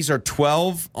 Well, these are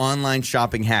 12 online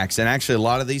shopping hacks. And actually, a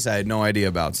lot of these I had no idea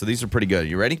about. So these are pretty good.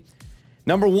 You ready?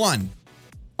 Number 1,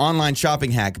 online shopping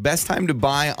hack. Best time to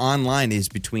buy online is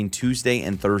between Tuesday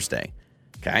and Thursday.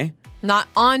 Okay? Not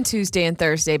on Tuesday and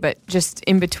Thursday, but just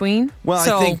in between? Well,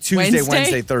 So, I think Tuesday, Wednesday?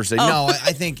 Wednesday, Thursday. Oh. No,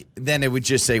 I think then it would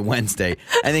just say Wednesday.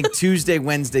 I think Tuesday,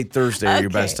 Wednesday, Thursday are your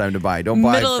Okay. best time to buy. Don't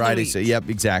buy Middle of the Friday. week. So, yep,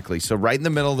 exactly. So right in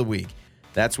the middle of the week.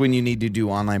 That's when you need to do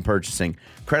online purchasing.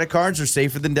 Credit cards are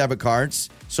safer than debit cards.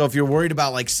 So if you're worried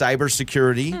about like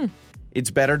cybersecurity, it's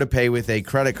better to pay with a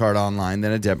credit card online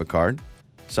than a debit card.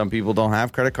 Some people don't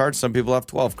have credit cards. Some people have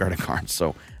 12 credit cards.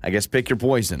 So I guess pick your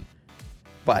poison.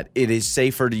 But it is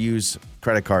safer to use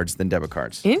credit cards than debit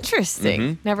cards.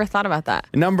 Interesting. Never thought about that.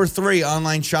 Number 3,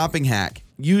 online shopping hack.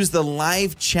 Use the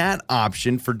live chat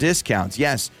option for discounts.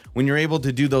 Yes, when you're able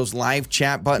to do those live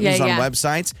chat buttons on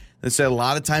websites, they say a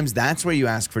lot of times that's where you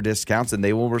ask for discounts and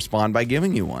they will respond by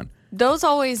giving you one. Those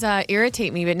always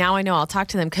irritate me, but now I know I'll talk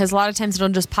to them because a lot of times it'll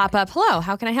just pop up, hello,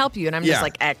 how can I help you? And I'm just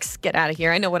like, X, get out of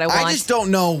here. I know what I want. I just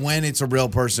don't know when it's a real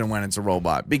person and when it's a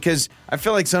robot because I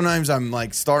feel like sometimes I'm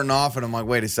like starting off and I'm like,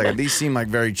 wait a second, these seem like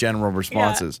very general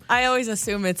responses. Yeah, I always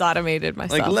assume it's automated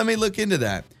myself. Like, let me look into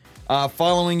that.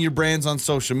 Following your brands on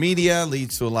social media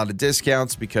leads to a lot of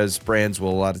discounts because brands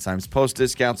will a lot of times post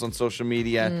discounts on social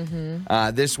media.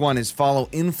 This one is follow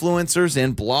influencers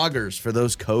and bloggers for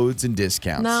those codes and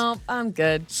discounts. No, I'm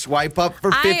good. Swipe up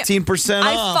for 15% off.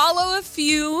 I follow a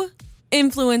few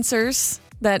influencers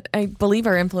that I believe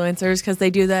are influencers because they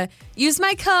do the use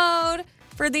my code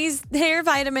for these hair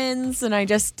vitamins. And I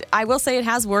will say it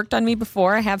has worked on me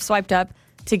before. I have swiped up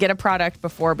to get a product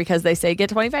before because they say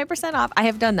get 25% off. I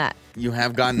have done that. You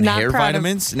have gotten Not hair proud of-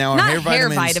 vitamins? Now, are not hair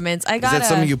vitamins. I is got that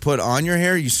something you put on your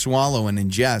hair or you swallow and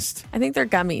ingest? I think they're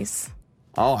gummies.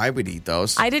 Oh, I would eat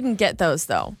those. I didn't get those,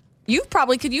 though. You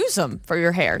probably could use them for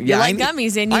your hair. You like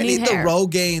gummies and you I need need hair. the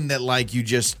Rogaine that, like, you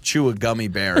just chew a gummy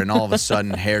bear and all of a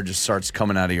sudden hair just starts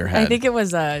coming out of your head. I think it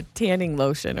was a tanning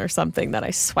lotion or something that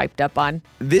I swiped up on.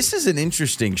 This is an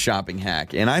interesting shopping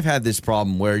hack, and I've had this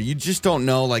problem where you just don't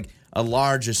know, like, a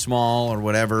large, a small, or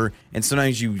whatever, and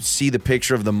sometimes you see the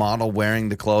picture of the model wearing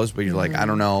the clothes, but you're like, I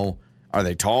don't know, are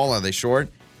they tall, are they short?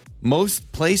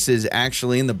 Most places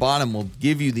actually in the bottom will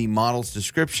give you the model's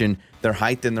description, their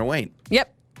height and their weight.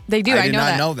 Yep, they do. I did know not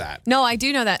that. know that. No, I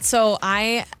do know that. So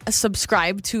I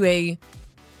subscribe to a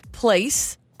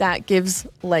place that gives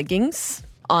leggings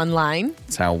online.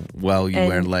 That's how well you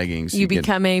wear leggings. You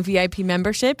become a VIP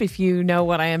membership if you know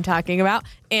what I am talking about.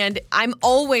 And I'm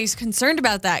always concerned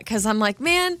about that because I'm like,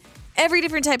 man, every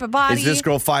different type of body. Is this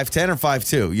girl 5'10" or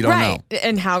 5'2"? You don't know.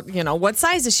 And how, what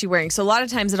size is she wearing? So a lot of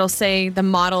times it'll say the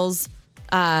model's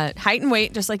height and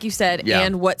weight, just like you said,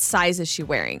 and what size is she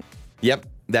wearing. Yep.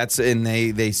 And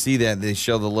they see that. They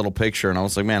show the little picture, and I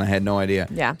was like, man, I had no idea.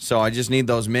 Yeah. So I just need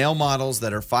those male models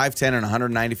that are 5'10" and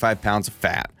 195 pounds of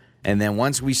fat. And then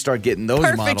once we start getting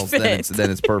those models, then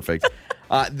it's perfect.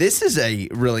 This is a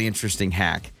really interesting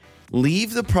hack.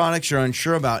 Leave the products you're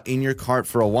unsure about in your cart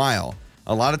for a while.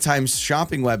 A lot of times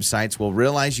shopping websites will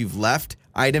realize you've left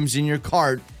items in your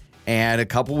cart, and a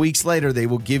couple weeks later, they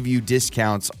will give you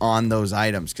discounts on those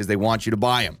items because they want you to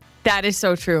buy them. That is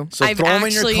so true. So throw them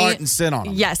in your cart and sit on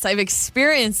them. Yes, I've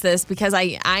experienced this because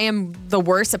I am the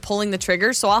worst at pulling the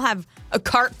trigger. So I'll have a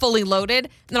cart fully loaded,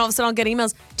 and then all of a sudden I'll get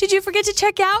emails. Did you forget to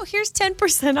check out? Here's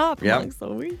 10% off. Yep. I'm like,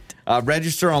 sweet.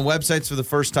 Register on websites for the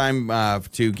first time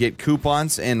to get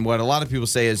coupons. And what a lot of people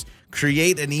say is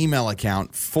create an email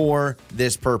account for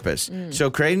this purpose.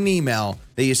 So create an email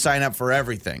that you sign up for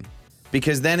everything.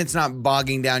 Because then it's not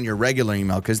bogging down your regular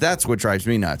email, because that's what drives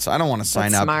me nuts. I don't want to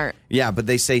sign up. Smart. Yeah, but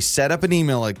they say set up an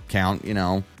email account,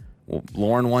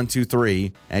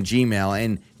 Lauren123 at Gmail,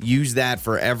 and use that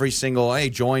for every single, hey,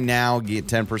 join now, get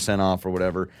 10% off or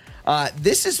whatever.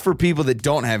 This is for people that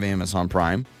don't have Amazon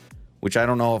Prime, which I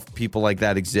don't know if people like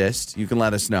that exist. You can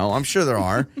let us know. I'm sure there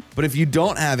are. But if you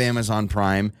don't have Amazon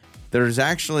Prime, there's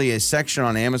actually a section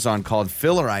on Amazon called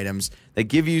filler items that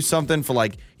give you something for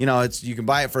you can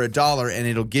buy it for $1 and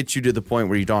it'll get you to the point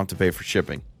where you don't have to pay for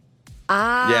shipping.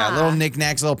 Yeah, little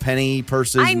knickknacks, little penny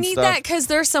purses. I need that because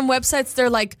there's some websites they're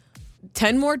like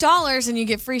 $10 more and you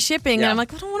get free shipping, and I'm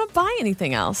like, I don't want to buy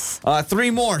anything else.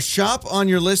 3 more. Shop on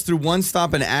your list through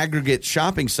one-stop and aggregate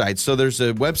shopping sites. So there's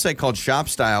a website called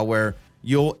ShopStyle where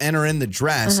you'll enter in the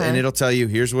dress and it'll tell you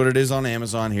here's what it is on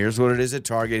Amazon, here's what it is at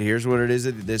Target, here's what it is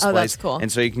at this place. That's cool.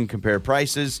 And so you can compare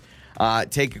prices.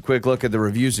 Take a quick look at the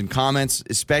reviews and comments,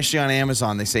 especially on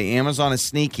Amazon. They say Amazon is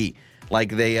sneaky.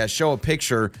 Like they show a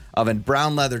picture of a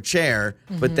brown leather chair,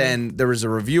 but then there is a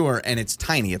reviewer and it's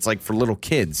tiny. It's like for little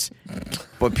kids.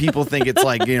 But people think it's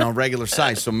like, regular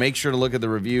size. So make sure to look at the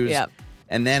reviews. Yep.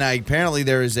 And then apparently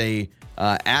there is a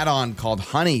add-on called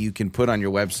Honey you can put on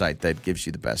your website that gives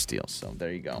you the best deals. So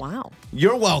there you go. Wow.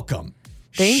 You're welcome.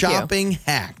 Thank you. Shopping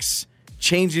hacks.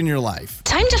 Changing your life.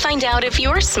 Time to find out if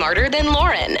you're smarter than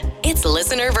Lauren. It's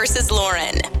Listener versus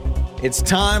Lauren. It's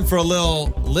time for a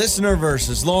little Listener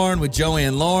versus Lauren with Joey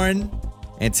and Lauren.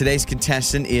 And today's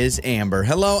contestant is Amber.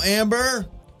 Hello, Amber.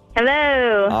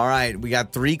 Hello. All right. We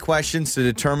got 3 questions to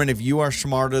determine if you are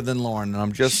smarter than Lauren. And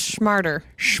I'm just Smarter.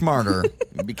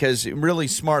 because really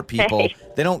smart people,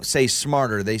 they don't say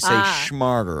smarter. They say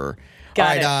smarter.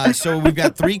 Got All right. So we've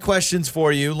got 3 questions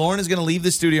for you. Lauren is going to leave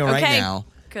the studio right now.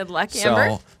 Good luck,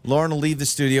 Amber. So Lauren will leave the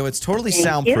studio. It's totally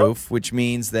soundproof, which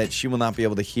means that she will not be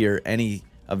able to hear any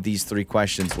of these 3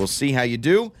 questions. We'll see how you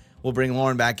do. We'll bring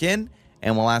Lauren back in,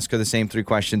 and we'll ask her the same 3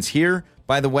 questions here.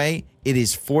 By the way, it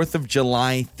is 4th of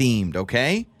July themed,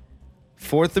 okay?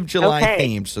 4th of July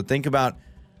themed. So think about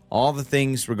all the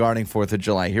things regarding 4th of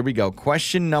July. Here we go.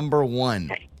 Question number 1.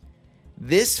 Okay.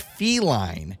 This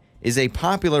feline is a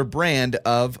popular brand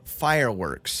of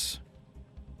fireworks.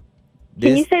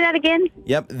 Can you say that again?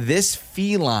 Yep. This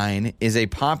feline is a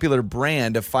popular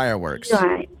brand of fireworks.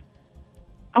 Right.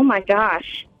 Oh, my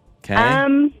gosh.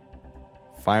 Okay.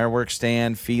 Firework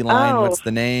stand, feline. What's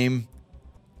the name?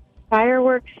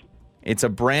 Fireworks. It's a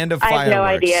brand of fireworks. I have no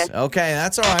idea. Okay,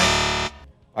 that's all right.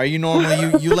 Are you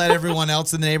normally, you let everyone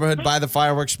else in the neighborhood buy the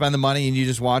fireworks, spend the money, and you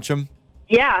just watch them?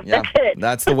 Yeah, that's it.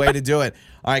 That's the way to do it.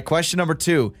 All right, question number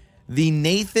 2. The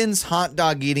Nathan's Hot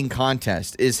Dog Eating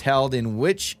Contest is held in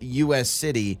which U.S.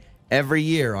 city every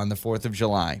year on the 4th of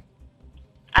July?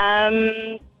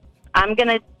 I'm going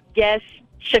to guess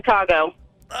Chicago.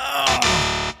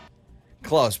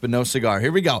 Close, but no cigar.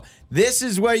 Here we go. This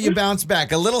is where you bounce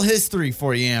back. A little history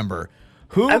for you, Amber.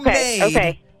 Who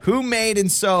made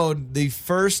and sewed the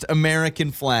first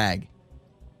American flag?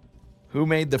 Who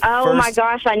made the first? Oh, my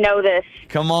gosh, I know this.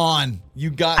 Come on. You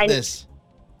got this.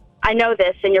 I know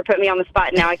this, and you're putting me on the spot,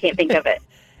 and now I can't think of it.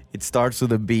 It starts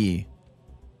with a B.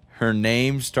 Her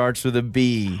name starts with a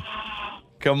B.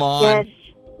 Come on. Yes.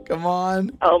 Come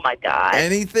on. Oh, my God.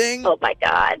 Anything? Oh, my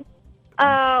God.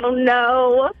 Oh,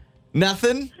 no.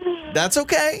 Nothing? That's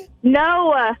okay.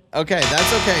 No. Okay,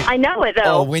 that's okay. I know it,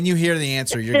 though. Oh, when you hear the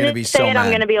answer, you're going to be so mad. I'm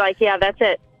going to be like, yeah, that's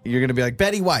it. You're going to be like,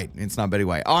 Betty White. It's not Betty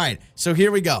White. All right, so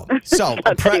here we go. So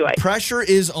pressure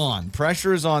is on.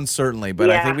 Pressure is on, certainly,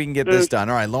 but I think we can get this done.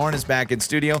 All right, Lauren is back in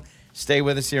studio. Stay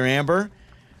with us here, Amber.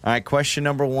 All right, question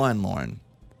number 1, Lauren.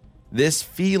 This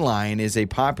feline is a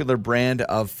popular brand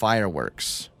of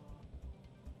fireworks.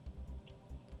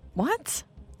 What?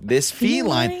 This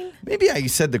feline? Maybe I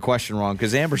said the question wrong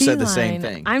because Amber said the same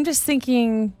thing. I'm just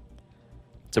thinking...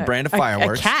 It's a brand of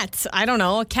fireworks. A cat. I don't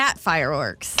know. A cat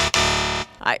fireworks.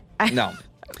 No.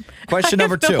 Question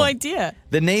number 2. I have no idea.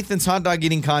 The Nathan's Hot Dog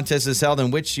Eating Contest is held in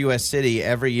which U.S. city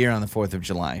every year on the 4th of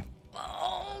July?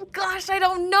 Oh, gosh, I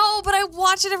don't know, but I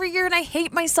watch it every year, and I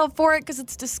hate myself for it because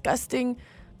it's disgusting.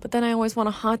 But then I always want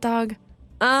a hot dog.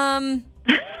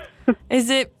 Is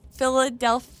it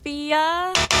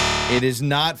Philadelphia? It is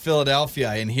not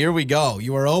Philadelphia, and here we go.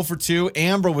 You are 0 for 2.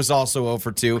 Amber was also 0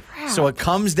 for 2. Crap. So it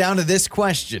comes down to this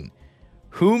question.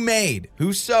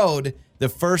 Who sewed the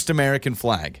first American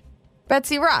flag?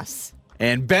 Betsy Ross.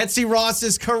 And Betsy Ross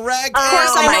is correct. Of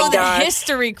course, I know the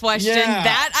history question. Yeah.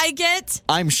 That I get.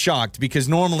 I'm shocked because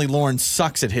normally Lauren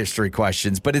sucks at history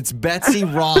questions, but it's Betsy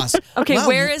Ross. Okay, Well,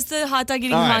 where is the hot dog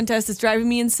eating contest? It's driving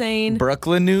me insane.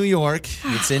 Brooklyn, New York.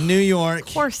 It's in New York.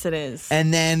 Of course it is.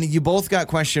 And then you both got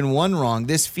question 1 wrong.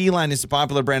 This feline is a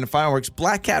popular brand of fireworks.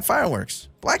 Black Cat Fireworks.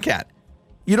 Black Cat.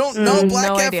 You don't know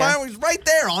Black Cat Fireworks? Right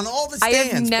there on all the stands.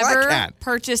 I have Black never Cat.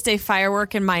 purchased a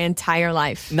firework in my entire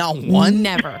life. Not one?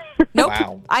 Never. Nope.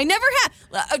 Wow. I never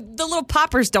had. The little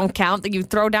poppers don't count that you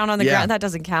throw down on the ground. That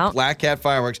doesn't count. Black Cat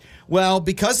Fireworks. Well,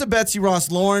 because of Betsy Ross,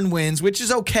 Lauren wins, which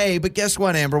is okay. But guess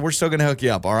what, Amber? We're still going to hook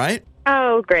you up, all right?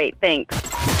 Oh, great. Thanks.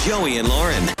 Joey and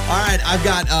Lauren. All right, I've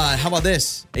got, how about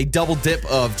this? A double dip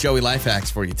of Joey life hacks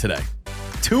for you today.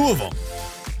 2 of them.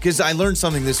 Because I learned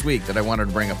something this week that I wanted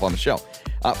to bring up on the show.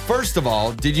 First of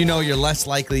all, did you know you're less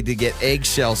likely to get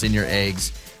eggshells in your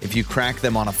eggs if you crack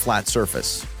them on a flat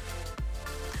surface?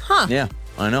 Huh. Yeah,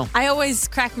 I know. I always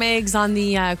crack my eggs on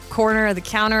the corner of the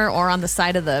counter or on the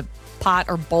side of the pot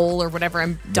or bowl or whatever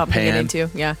I'm dumping it into.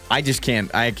 Yeah. I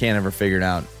can't ever figure it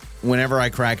out. Whenever I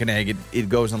crack an egg, it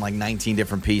goes in like 19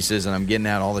 different pieces, and I'm getting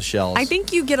out all the shells. I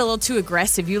think you get a little too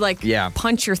aggressive. You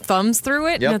punch your thumbs through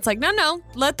it, and it's like, no,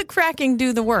 let the cracking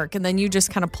do the work, and then you just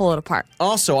kind of pull it apart.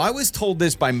 Also, I was told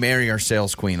this by Mary, our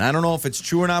sales queen. I don't know if it's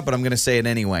true or not, but I'm going to say it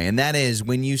anyway. And that is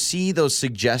when you see those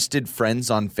suggested friends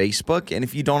on Facebook, and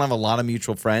if you don't have a lot of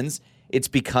mutual friends, it's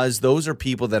because those are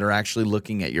people that are actually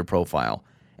looking at your profile.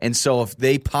 And so if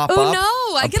they pop up... Oh,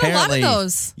 no. I get a lot of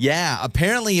those. Yeah.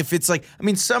 Apparently, if it's like... I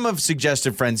mean, some of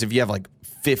suggested friends, if you have like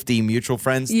 50 mutual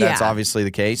friends, that's obviously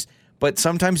the case. But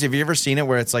sometimes, have you ever seen it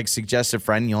where it's like suggested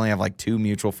friend and you only have like 2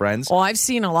 mutual friends? Well, I've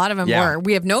seen a lot of them where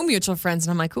we have no mutual friends.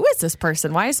 And I'm like, who is this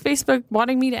person? Why is Facebook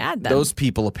wanting me to add them? Those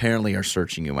people apparently are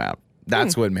searching you out.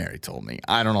 That's what Mary told me.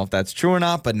 I don't know if that's true or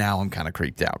not, but now I'm kind of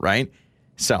creeped out, right?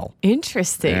 So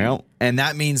interesting. You know, and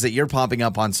that means that you're popping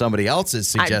up on somebody else's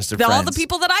suggested friends. All the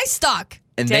people that I stalk.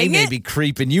 And they may be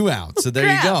creeping you out. So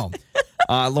there you go.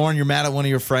 Lauren, you're mad at one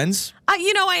of your friends?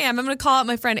 You know I am. I'm going to call out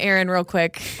my friend Erin real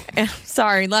quick.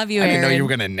 Sorry, love you, Erin. I didn't know you were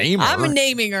going to name her. I'm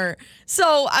naming her.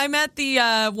 So I'm at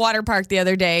the water park the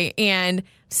other day and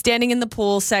standing in the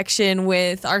pool section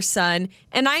with our son.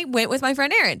 And I went with my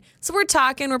friend Erin. So we're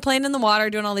talking. We're playing in the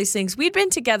water, doing all these things. We'd been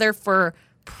together for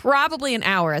probably an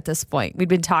hour at this point. We'd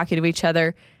been talking to each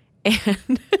other.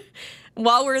 And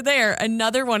while we're there,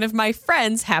 another one of my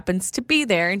friends happens to be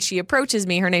there, and she approaches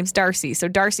me. Her name's Darcy. So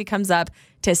Darcy comes up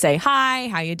to say, hi,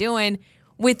 how you doing?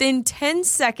 Within 10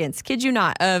 seconds, kid you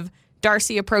not, of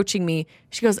Darcy approaching me,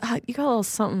 she goes, you got a little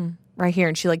something right here.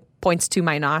 And she like points to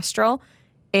my nostril.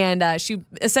 And she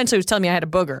essentially was telling me I had a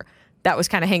booger that was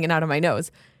kind of hanging out of my nose.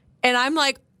 And I'm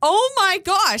like, oh my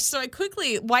gosh. So I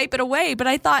quickly wipe it away. But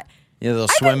I thought, yeah,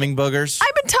 those swimming boogers.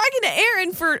 I've been talking to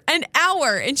Erin for an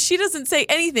hour, and she doesn't say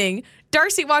anything.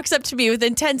 Darcy walks up to me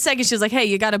within 10 seconds. She's like, hey,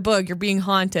 you got a boog. You're being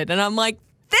haunted. And I'm like,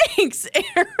 thanks,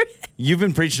 Erin. You've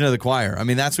been preaching to the choir. I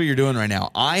mean, that's what you're doing right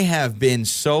now. I have been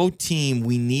so team,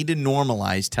 we need to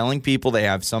normalize telling people they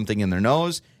have something in their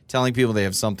nose, telling people they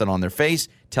have something on their face,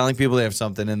 telling people they have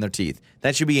something in their teeth.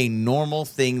 That should be a normal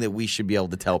thing that we should be able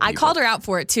to tell people. I called her out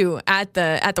for it, too, at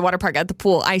the water park, at the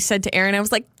pool. I said to Erin, I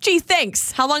was like, gee,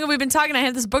 thanks. How long have we been talking? I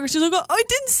had this booger. She's like, oh, I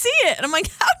didn't see it. And I'm like,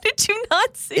 how did you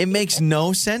not see it? It makes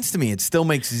no sense to me. It still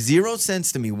makes zero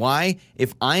sense to me. Why,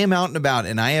 if I am out and about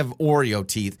and I have Oreo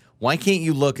teeth, why can't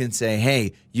you look and say,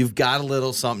 hey, you've got a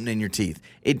little something in your teeth?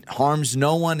 It harms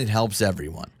no one. It helps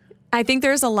everyone. I think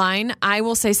there's a line. I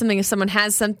will say something if someone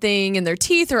has something in their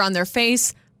teeth or on their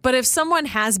face. But if someone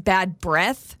has bad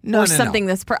breath something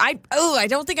that's... I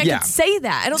don't think I could say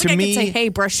that. I don't think I could say, hey,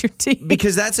 brush your teeth.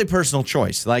 Because that's a personal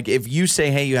choice. Like, if you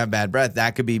say, hey, you have bad breath,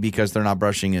 that could be because they're not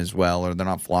brushing as well or they're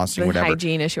not flossing, whatever.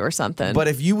 Hygiene issue or something. But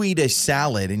if you eat a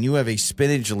salad and you have a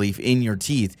spinach leaf in your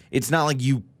teeth, it's not like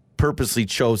you purposely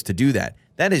chose to do that.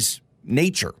 That is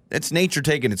nature. It's nature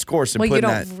taking its course. And you putting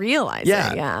don't realize it.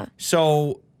 Yeah.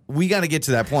 So... we got to get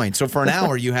to that point. So for an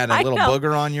hour, you had a little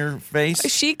booger on your face?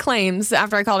 She claims,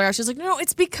 after I called her out, she's like, no,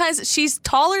 it's because she's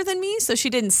taller than me, so she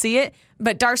didn't see it.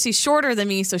 But Darcy's shorter than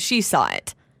me, so she saw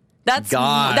it.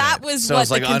 That was what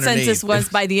the consensus was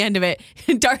by the end of it.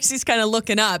 Darcy's kind of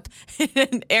looking up,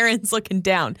 and Erin's looking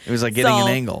down. It was like getting an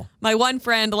angle. My one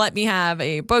friend let me have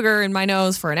a booger in my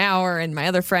nose for an hour, and my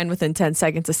other friend, within 10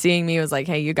 seconds of seeing me, was like,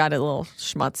 hey, you got a little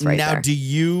schmutz right there. Now, do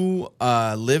you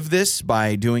live this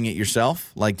by doing it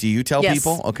yourself? Like, do you tell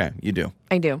people? Okay, you do.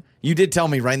 I do. You did tell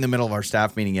me right in the middle of our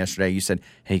staff meeting yesterday, you said,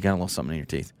 hey, you got a little something in your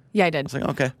teeth. Yeah, I did. I was like,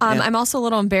 okay. I'm also a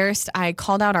little embarrassed. I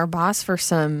called out our boss for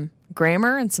some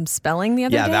grammar and some spelling the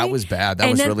other day. Yeah, that was bad. That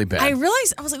was really bad. I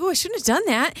realized, I was like, oh, I shouldn't have done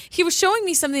that. He was showing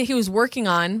me something that he was working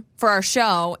on for our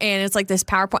show, and it's like this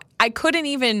PowerPoint. I couldn't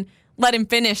even let him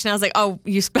finish, and I was like, oh,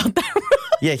 you spelled that wrong.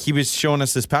 Yeah, he was showing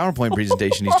us this PowerPoint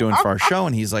presentation he's doing for our show,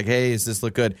 and he's like, hey, does this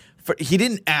look good? He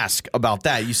didn't ask about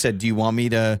that. You said, do you want me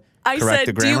to correct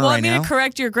the grammar right now? Do you want me to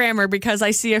correct your grammar? Because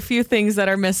I see a few things that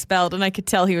are misspelled, and I could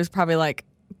tell he was probably like,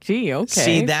 gee, okay.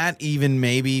 See, that even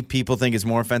maybe people think is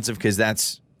more offensive because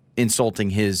that's insulting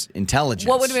his intelligence.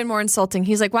 What would have been more insulting?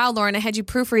 He's like, wow, Lauren, I had you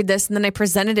proofread this, and then I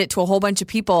presented it to a whole bunch of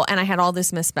people, and I had all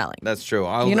this misspelling. That's true.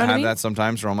 I'll have that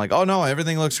sometimes where I'm like, oh, no,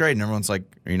 everything looks great. And everyone's like,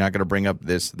 are you not going to bring up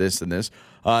this, this, and this?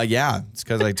 Yeah, it's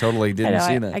because I totally didn't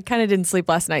see that. I kind of didn't sleep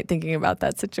last night thinking about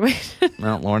that situation.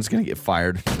 Well, Lauren's going to get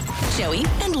fired. Joey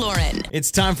and Lauren.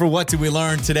 It's time for What Did We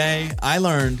Learn Today? I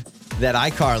learned that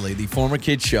iCarly, the former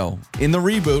kids show, in the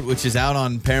reboot, which is out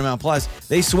on Paramount Plus,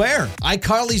 they swear.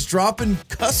 iCarly's dropping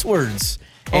cuss words.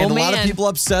 And a lot of people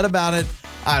upset about it.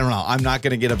 I don't know. I'm not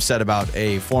going to get upset about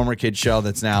a former kids show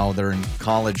that's now they're in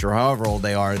college or however old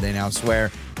they are. They now swear.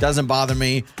 Doesn't bother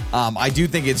me. I do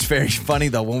think it's very funny,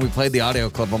 though. When we played the audio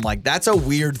clip, I'm like, that's a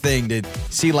weird thing to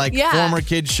see, like, former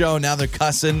kids show. Now they're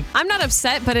cussing. I'm not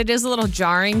upset, but it is a little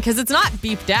jarring because it's not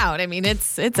beeped out. I mean,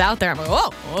 it's out there. I'm like,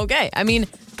 whoa, okay. I mean,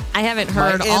 I haven't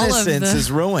heard all of the... innocence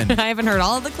is ruined. I haven't heard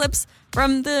all of the clips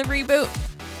from the reboot.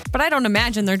 But I don't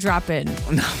imagine they're dropping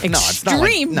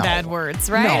extreme bad words,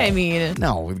 right? No, I mean...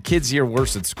 No, the kids here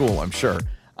worse at school, I'm sure.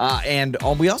 And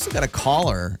we also got a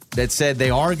caller that said they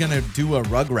are going to do a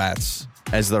Rugrats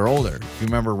as they're older. If you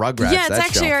remember Rugrats, yeah, it's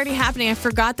actually already happening. I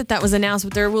forgot that was announced,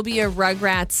 but there will be a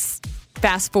Rugrats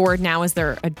fast forward now as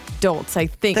they're adults, I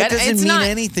think. That doesn't mean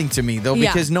anything to me, though,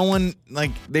 because no one,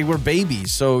 like, they were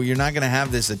babies, so you're not going to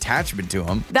have this attachment to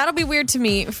them. That'll be weird to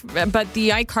me, but the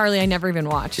iCarly I never even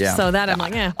watched. Yeah. So that I'm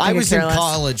like, I was in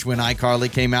college when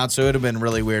iCarly came out, so it would have been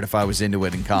really weird if I was into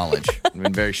it in college. It would have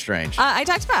been very strange. I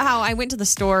talked about how I went to the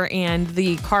store and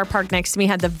the car parked next to me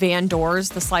had the van doors,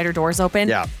 the slider doors open.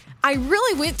 Yeah. I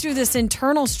really went through this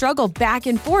internal struggle back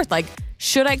and forth, like,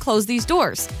 should I close these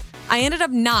doors? I ended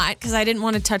up not because I didn't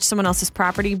want to touch someone else's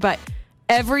property, but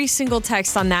every single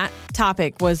text on that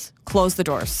topic was close the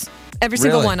doors. Every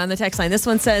single one on the text line. This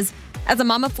one says, as a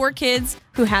mom of 4 kids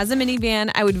who has a minivan,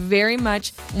 I would very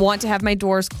much want to have my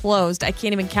doors closed. I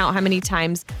can't even count how many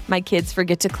times my kids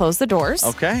forget to close the doors.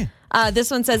 Okay.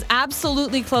 This one says,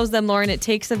 absolutely close them, Lauren. It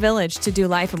takes a village to do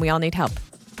life and we all need help.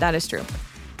 That is true.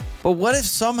 But what if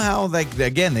somehow, like,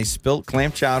 again, they spilt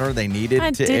clam chowder, they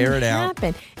needed to air it out?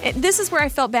 This is where I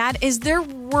felt bad, is there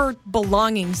were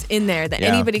belongings in there that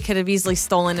anybody could have easily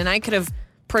stolen, and I could have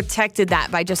protected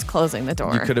that by just closing the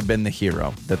door. You could have been the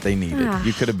hero that they needed.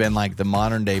 You could have been like the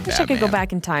modern day Batman. I could go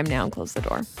back in time now and close the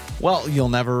door. Well, you'll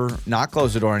never not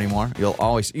close the door anymore.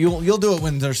 You'll do it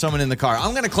when there's someone in the car.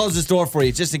 I'm going to close this door for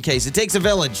you just in case. It takes a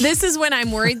village. This is when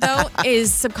I'm worried, though,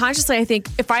 is subconsciously I think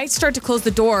if I start to close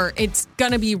the door, it's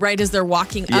going to be right as they're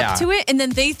walking up to it, and then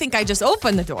they think I just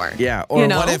opened the door. Yeah, or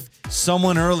what if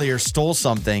someone earlier stole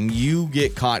something, you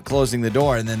get caught closing the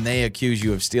door, and then they accuse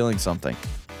you of stealing something?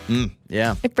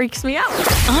 Yeah. It freaks me out.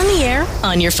 On the air,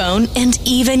 on your phone, and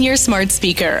even your smart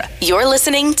speaker. You're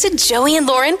listening to Joey and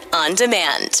Lauren On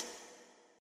Demand.